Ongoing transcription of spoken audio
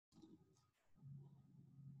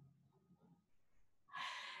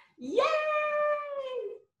Yay!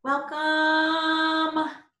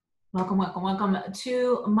 Welcome. Welcome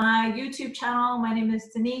to my YouTube channel. My name is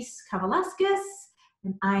Denise Kavalaskis,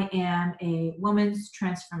 and I am a woman's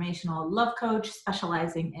transformational love coach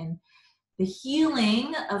specializing in the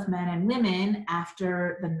healing of men and women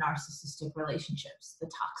after the narcissistic relationships,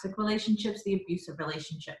 the toxic relationships, the abusive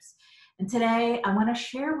relationships. And today I want to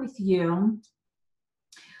share with you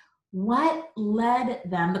what led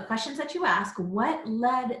them, the questions that you ask, what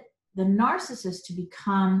led the narcissist to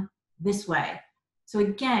become this way. So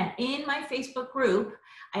again, in my Facebook group,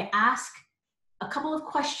 I ask a couple of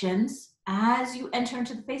questions as you enter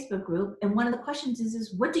into the Facebook group. And one of the questions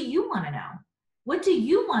is what do you want to know? What do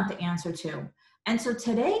you want the answer to? And so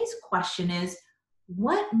today's question is,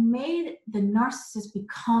 what made the narcissist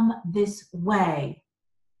become this way?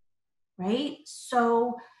 Right?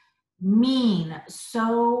 So mean,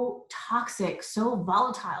 so toxic, so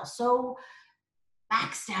volatile, so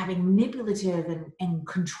backstabbing, manipulative, and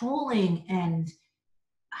controlling. And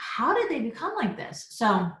how did they become like this?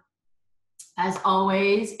 So as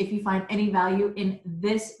always, if you find any value in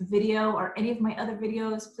this video or any of my other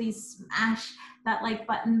videos, please smash that like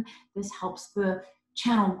button. This helps the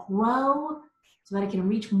channel grow so that I can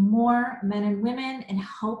reach more men and women and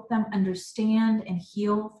help them understand and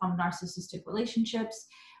heal from narcissistic relationships.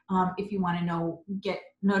 If you want to get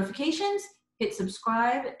notifications, hit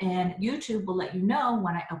subscribe, and YouTube will let you know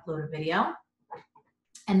when I upload a video.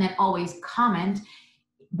 And then always comment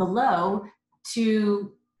below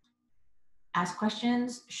to ask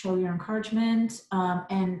questions, show your encouragement,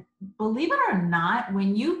 and believe it or not,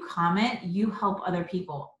 when you comment, you help other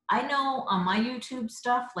people. I know on my YouTube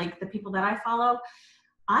stuff, like the people that I follow,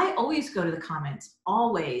 I always go to the comments,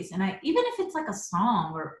 always. And even if it's like a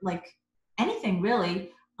song or like anything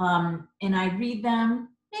really, and I read them,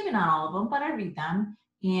 maybe not all of them, but I read them.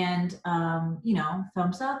 And,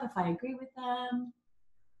 thumbs up if I agree with them.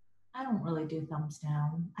 I don't really do thumbs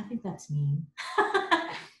down. I think that's mean.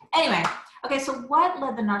 Anyway, okay, so what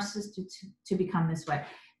led the narcissist to become this way?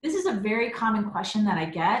 This is a very common question that I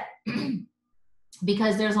get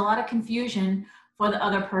because there's a lot of confusion for the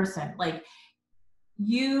other person. Like,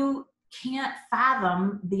 you can't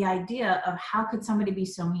fathom the idea of how could somebody be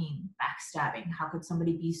so mean, backstabbing? How could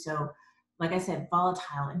somebody be so, like I said,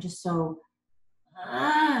 volatile and just so,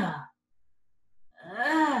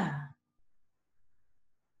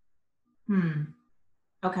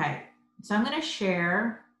 Okay, so I'm gonna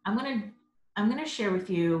share with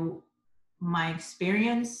you my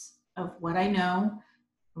experience of what I know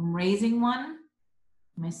from raising one.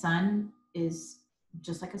 My son is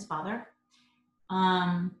just like his father.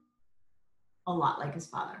 A lot like his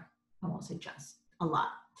father. I won't say just, a lot.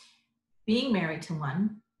 Being married to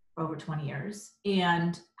one for over 20 years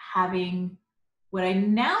and having what I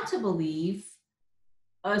now to believe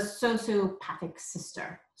a sociopathic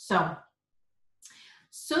sister. So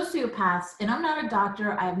sociopaths, and I'm not a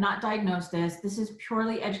doctor, I have not diagnosed this. This is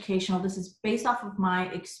purely educational. This is based off of my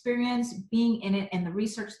experience being in it and the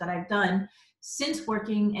research that I've done since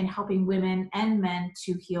working and helping women and men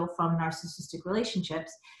to heal from narcissistic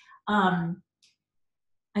relationships.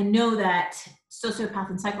 I know that sociopath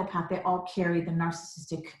and psychopath, they all carry the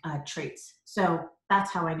narcissistic traits. So that's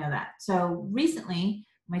how I know that. So recently,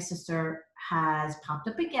 my sister has popped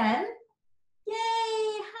up again.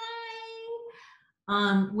 Yay,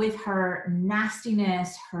 hi. With her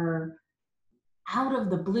nastiness, her out of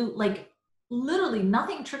the blue, like literally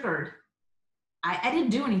nothing triggered. I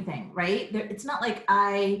didn't do anything, right? It's not like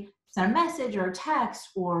I sent a message or a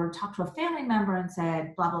text or talked to a family member and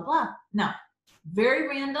said, blah, blah, blah. No. Very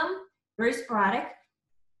random, very sporadic,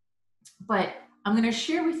 but I'm going to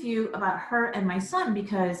share with you about her and my son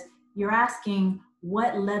because you're asking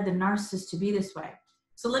what led the narcissist to be this way.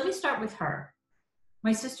 So let me start with her.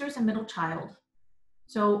 My sister is a middle child.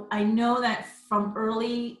 So I know that from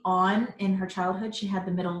early on in her childhood, she had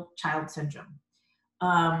the middle child syndrome.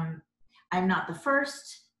 I'm not the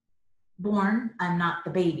first born, I'm not the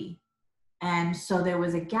baby. And so there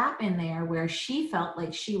was a gap in there where she felt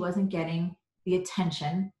like she wasn't getting the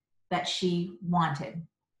attention that she wanted.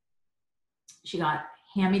 She got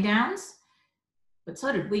hand-me-downs, but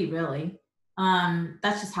so did we really.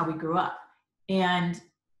 That's just how we grew up. And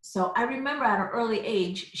so I remember at an early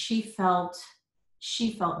age, she felt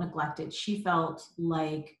neglected. She felt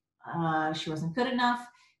like she wasn't good enough.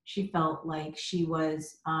 She felt like she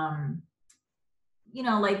was,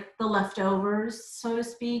 like the leftovers, so to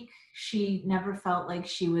speak. She never felt like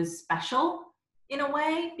she was special in a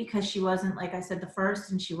way because she wasn't, like I said, the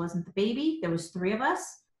first and she wasn't the baby. There was 3 of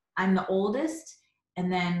us. I'm the oldest,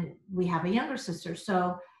 and then we have a younger sister.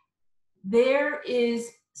 So there is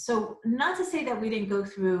So not to say that we didn't go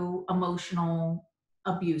through emotional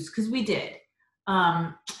abuse, because we did.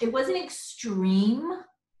 It wasn't extreme,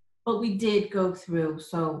 but we did go through.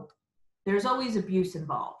 So there's always abuse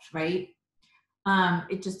involved, right?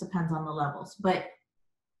 It just depends on the levels. But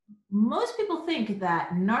most people think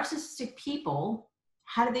that narcissistic people,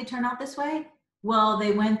 how did they turn out this way? Well,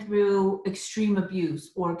 they went through extreme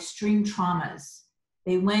abuse or extreme traumas.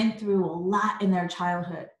 They went through a lot in their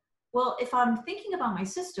childhood. Well, if I'm thinking about my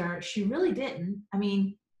sister, she really didn't. I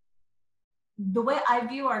mean, the way I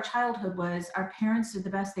view our childhood was our parents did the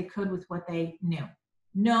best they could with what they knew.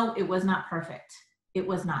 No, it was not perfect. It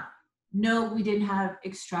was not. No, we didn't have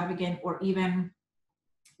extravagant or even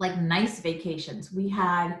like nice vacations. We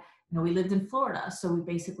had, we lived in Florida. So we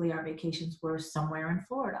basically, our vacations were somewhere in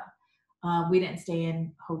Florida. We didn't stay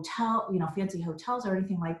in fancy hotels or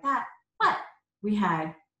anything like that. But we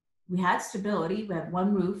had stability. We had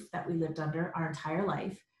one roof that we lived under our entire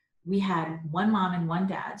life. We had one mom and one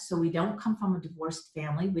dad. So we don't come from a divorced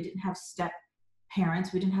family. We didn't have step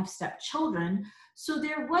parents. We didn't have step children. So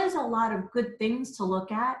there was a lot of good things to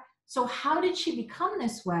look at. So how did she become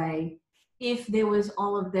this way if there was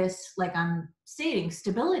all of this, like I'm stating,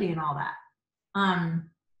 stability and all that?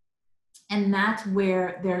 And that's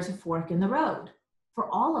where there's a fork in the road for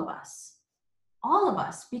all of us,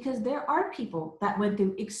 because there are people that went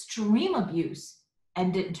through extreme abuse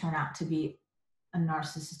and didn't turn out to be a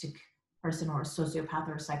narcissistic person or a sociopath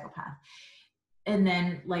or a psychopath. And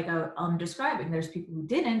then, like I'm describing, there's people who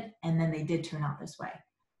didn't, and then they did turn out this way.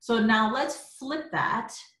 So now let's flip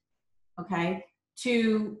that, okay,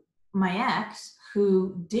 to my ex,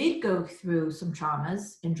 who did go through some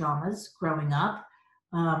traumas and dramas growing up,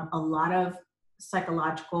 a lot of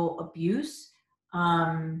psychological abuse,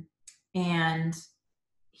 and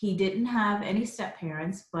he didn't have any step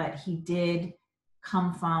parents, but he did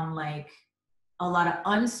come from like a lot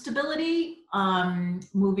of instability,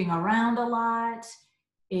 moving around a lot,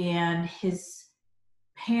 and his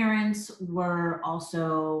parents were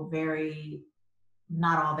also very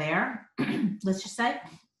not all there, let's just say,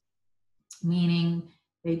 meaning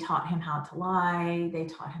they taught him how to lie, they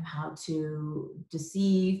taught him how to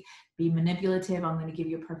deceive, be manipulative. I'm going to give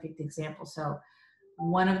you a perfect example. So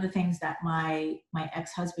one of the things that my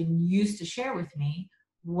ex-husband used to share with me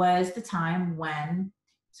was the time when,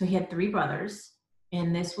 so he had 3 brothers,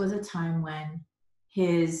 and this was a time when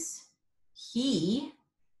he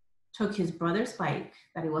took his brother's bike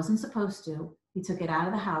that he wasn't supposed to. He took it out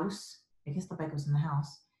of the house. I guess the bike was in the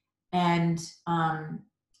house, and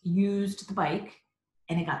used the bike,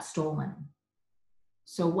 and it got stolen.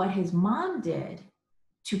 So what his mom did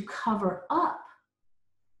to cover up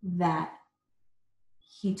that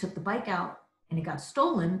he took the bike out and it got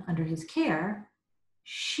stolen under his care,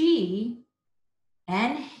 she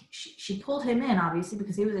pulled him in, obviously,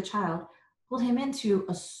 because he was a child, pulled him into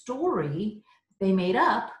a story they made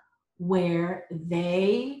up where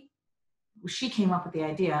she came up with the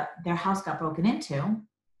idea, their house got broken into.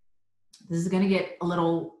 This is going to get a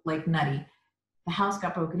little like nutty. The house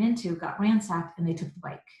got broken into, got ransacked, and they took the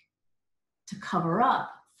bike to cover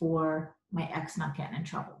up for my ex not getting in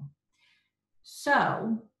trouble.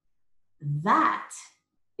 So that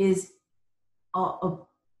is a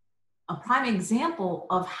prime example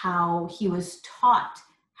of how he was taught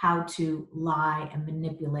how to lie and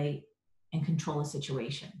manipulate and control a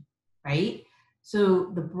situation, right?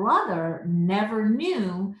 So the brother never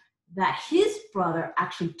knew that his brother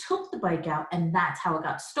actually took the bike out, and that's how it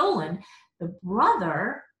got stolen. The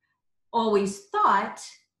brother always thought,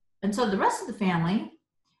 and so the rest of the family,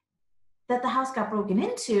 that the house got broken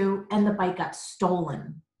into and the bike got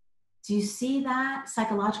stolen. Do you see that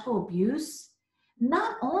psychological abuse?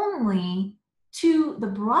 Not only to the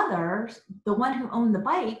brother, the one who owned the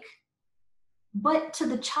bike, but to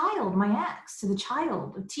the child, my ex, to the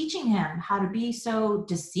child, teaching him how to be so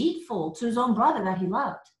deceitful to his own brother that he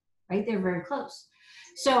loved, right? They're very close.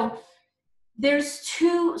 So there's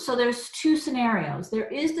two scenarios. There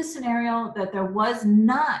is the scenario that there was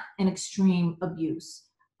not an extreme abuse.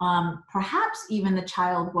 Perhaps even the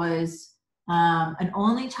child was an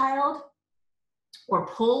only child, or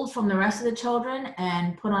pulled from the rest of the children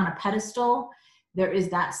and put on a pedestal. There is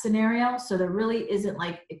that scenario. So there really isn't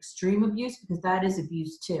like extreme abuse, because that is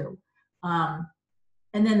abuse too. And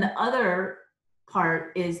then the other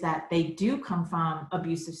part is that they do come from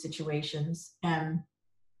abusive situations and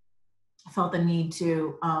felt the need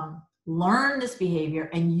to learn this behavior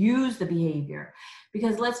and use the behavior.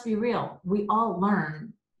 Because let's be real, we all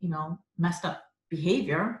learn, messed up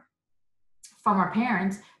behavior from our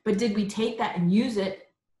parents, but did we take that and use it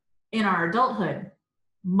in our adulthood?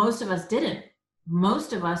 Most of us didn't.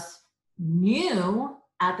 Most of us knew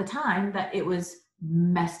at the time that it was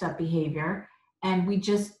messed up behavior, and we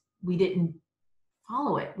didn't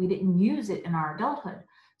follow it. We didn't use it in our adulthood.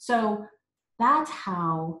 So that's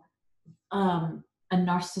how a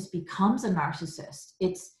narcissist becomes a narcissist.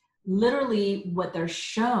 It's literally what they're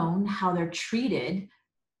shown, how they're treated.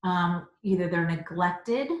 Either they're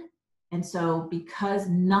neglected, and so because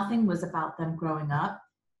nothing was about them growing up,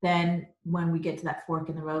 then when we get to that fork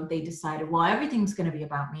in the road, they decided, well, everything's going to be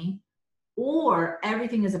about me, or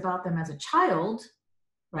everything is about them as a child,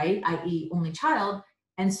 right? I.e. only child.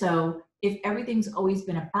 And so if everything's always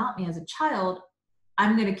been about me as a child,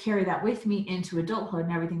 I'm going to carry that with me into adulthood,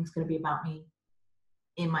 and everything's going to be about me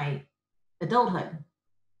in my adulthood.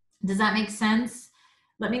 Does that make sense?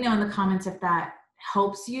 Let me know in the comments if that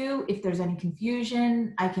helps you. If there's any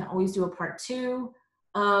confusion, I can always do a part 2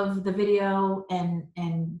 of the video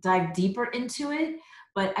and dive deeper into it.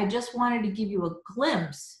 But I just wanted to give you a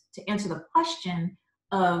glimpse to answer the question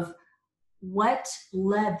of what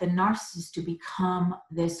led the narcissist to become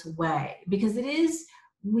this way. Because it is,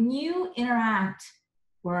 when you interact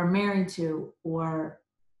or are married to or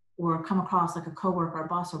come across like a coworker or a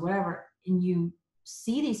boss or whatever, and you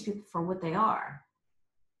see these people for what they are,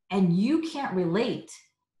 and you can't relate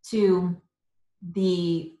to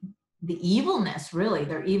the evilness, really,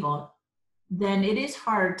 they're evil, then it is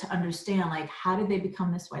hard to understand, like, how did they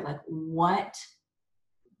become this way? Like, what,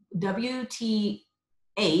 WTH,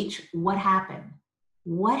 what happened?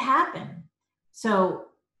 What happened? So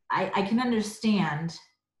I can understand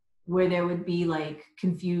where there would be like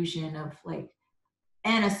confusion of like,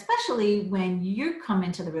 and especially when you come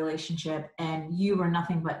into the relationship and you were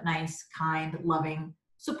nothing but nice, kind, loving,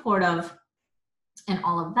 supportive, and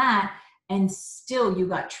all of that, and still you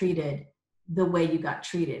got treated the way you got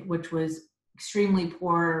treated, which was extremely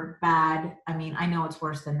poor, bad. I mean, I know it's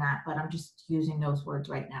worse than that, but I'm just using those words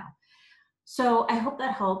right now. So I hope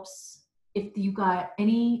that helps. If you got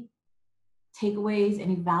any takeaways,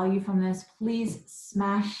 any value from this, please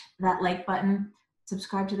smash that like button.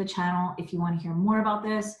 Subscribe to the channel if you want to hear more about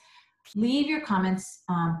this. Leave your comments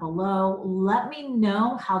below. Let me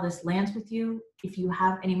know how this lands with you. If you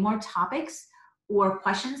have any more topics or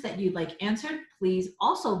questions that you'd like answered, please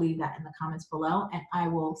also leave that in the comments below, and I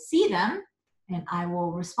will see them and I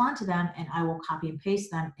will respond to them, and I will copy and paste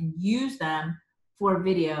them and use them for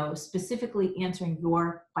video specifically answering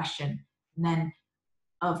your question. And then,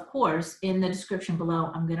 of course, in the description below,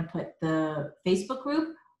 I'm going to put the Facebook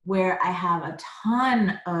group, where I have a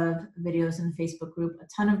ton of videos in the Facebook group, a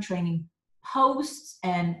ton of training posts,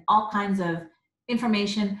 and all kinds of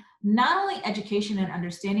information, not only education and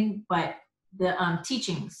understanding, but the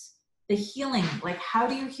teachings, the healing, like how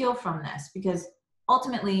do you heal from this? Because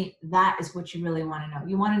ultimately that is what you really want to know.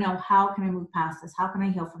 You want to know, how can I move past this? How can I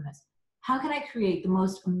heal from this? How can I create the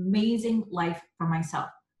most amazing life for myself?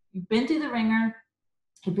 You've been through the ringer,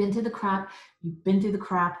 you've been through the crap, you've been through the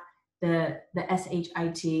crap, the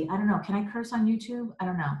SHIT. I don't know. Can I curse on YouTube? I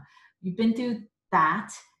don't know. You've been through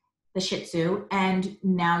that, the Shih Tzu, and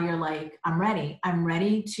now you're like, I'm ready. I'm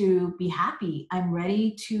ready to be happy. I'm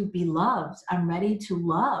ready to be loved. I'm ready to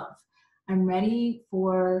love. I'm ready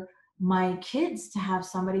for my kids to have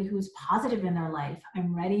somebody who's positive in their life.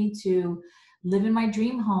 I'm ready to live in my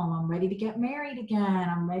dream home. I'm ready to get married again.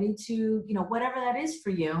 I'm ready to, you know, whatever that is for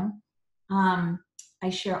you. I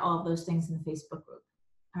share all of those things in the Facebook group.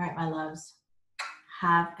 All right, my loves,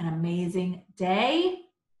 have an amazing day,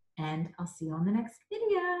 and I'll see you on the next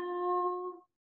video.